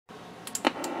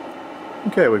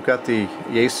Okay, we've got the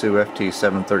Yaesu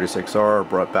FT-736R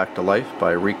brought back to life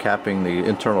by recapping the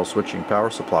internal switching power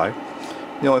supply.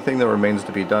 The only thing that remains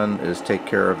to be done is take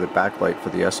care of the backlight for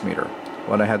the S-meter.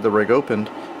 When I had the rig opened,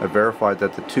 I verified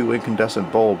that the two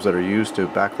incandescent bulbs that are used to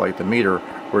backlight the meter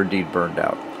were indeed burned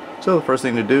out. So the first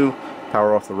thing to do,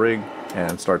 power off the rig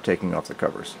and start taking off the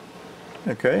covers.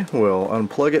 Okay, we'll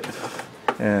unplug it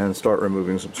and start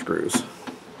removing some screws.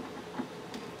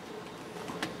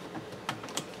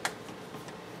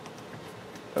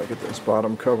 I'll get this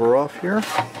bottom cover off here.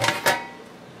 There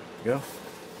we go.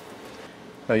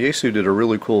 Now Yaesu did a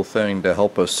really cool thing to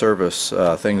help us service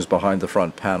things behind the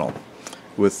front panel.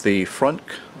 With the front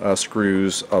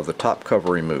screws of the top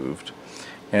cover removed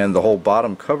and the whole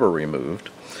bottom cover removed,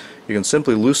 you can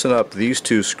simply loosen up these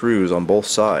two screws on both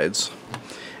sides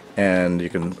and you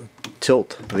can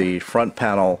tilt the front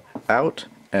panel out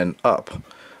and up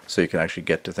so you can actually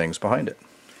get to things behind it.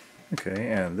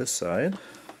 Okay, and this side,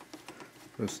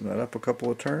 loosen that up a couple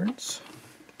of turns,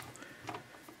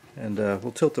 and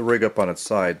we'll tilt the rig up on its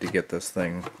side to get this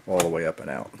thing all the way up and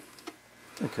out.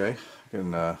 Okay, you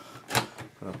can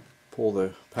pull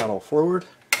the panel forward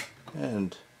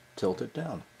and tilt it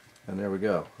down, and there we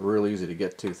go. Real easy to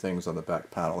get to things on the back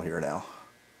panel here now.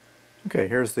 Okay,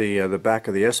 here's the back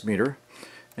of the S-meter,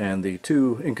 and the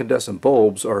two incandescent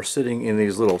bulbs are sitting in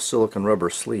these little silicone rubber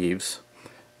sleeves,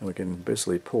 and we can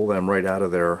basically pull them right out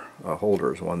of their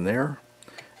holders. One there,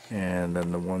 and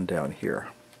then the one down here.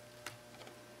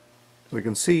 We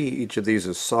can see each of these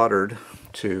is soldered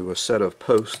to a set of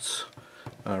posts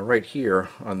right here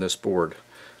on this board.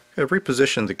 I've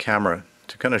repositioned the camera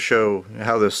to kind of show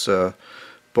how this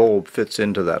bulb fits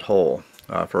into that hole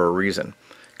for a reason.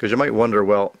 Because you might wonder,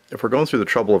 well, if we're going through the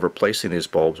trouble of replacing these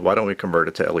bulbs, why don't we convert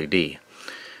it to LED?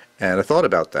 And I thought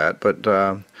about that, but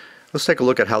let's take a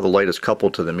look at how the light is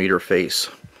coupled to the meter face.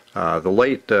 The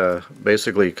light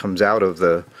basically comes out of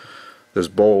this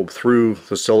bulb through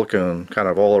the silicone kind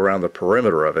of all around the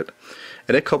perimeter of it,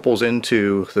 and it couples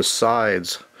into the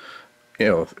sides,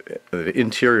 the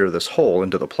interior of this hole,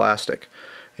 into the plastic.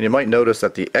 And you might notice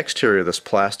that the exterior of this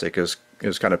plastic is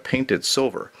kind of painted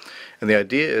silver, and the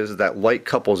idea is that light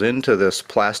couples into this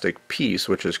plastic piece,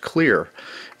 which is clear,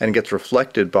 and gets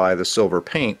reflected by the silver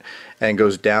paint and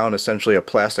goes down essentially a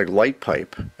plastic light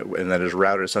pipe, and that is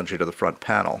routed essentially to the front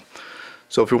panel.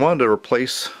 So if we wanted to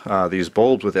replace these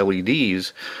bulbs with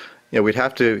LEDs, we'd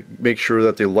have to make sure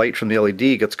that the light from the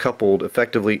LED gets coupled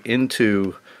effectively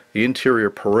into the interior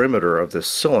perimeter of this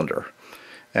cylinder.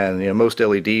 And most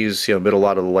LEDs emit a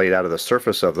lot of the light out of the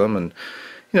surface of them, and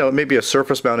maybe a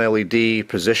surface mount LED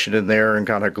positioned in there and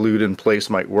kind of glued in place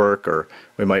might work, or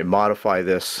we might modify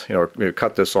this,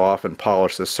 cut this off and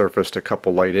polish this surface to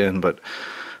couple light in, but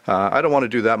I don't want to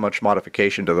do that much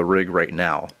modification to the rig right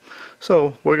now.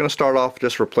 So we're going to start off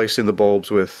just replacing the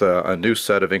bulbs with a new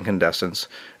set of incandescents,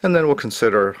 and then we'll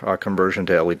consider conversion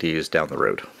to LEDs down the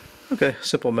road. Okay,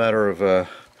 simple matter of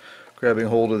grabbing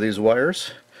hold of these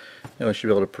wires, and we should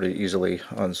be able to pretty easily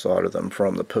unsolder them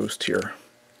from the post here.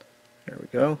 There we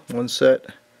go, one set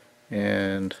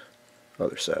and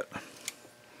other set.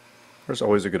 There's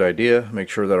always a good idea, make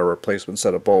sure that our replacement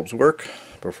set of bulbs work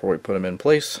before we put them in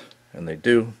place, and they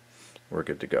do. We're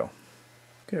good to go.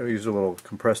 Okay, we use a little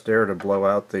compressed air to blow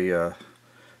out the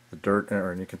dirt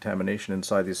or any contamination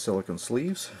inside these silicone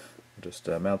sleeves. Just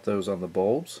mount those on the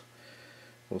bulbs.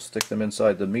 We'll stick them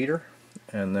inside the meter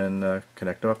and then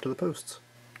connect them up to the posts.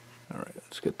 Alright,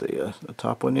 let's get the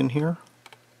top one in here.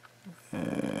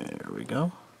 And there we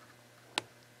go.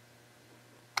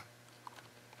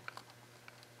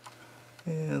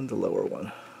 And the lower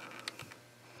one.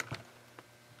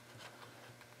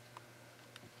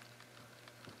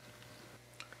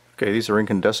 Okay, these are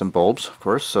incandescent bulbs, of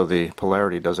course, so the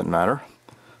polarity doesn't matter.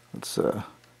 Let's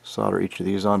solder each of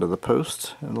these onto the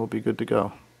posts and they'll be good to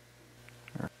go.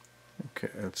 Okay,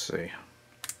 let's see.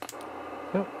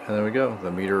 Yep, and there we go. The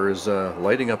meter is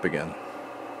lighting up again.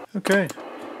 Okay,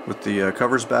 with the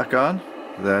covers back on,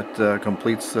 that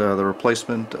completes the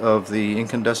replacement of the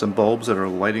incandescent bulbs that are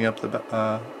lighting up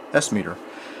the S-meter.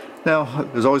 Now,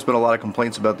 there's always been a lot of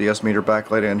complaints about the S-meter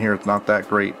backlighting on here. It's not that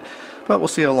great, but we'll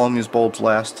see how long these bulbs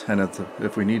last, and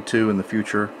if we need to in the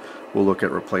future, we'll look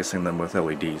at replacing them with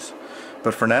LEDs.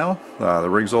 But for now, the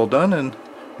rig's all done, and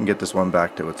we can get this one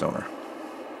back to its owner.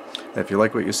 If you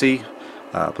like what you see,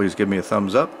 please give me a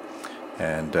thumbs up,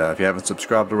 and if you haven't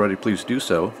subscribed already, please do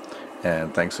so,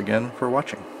 and thanks again for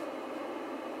watching.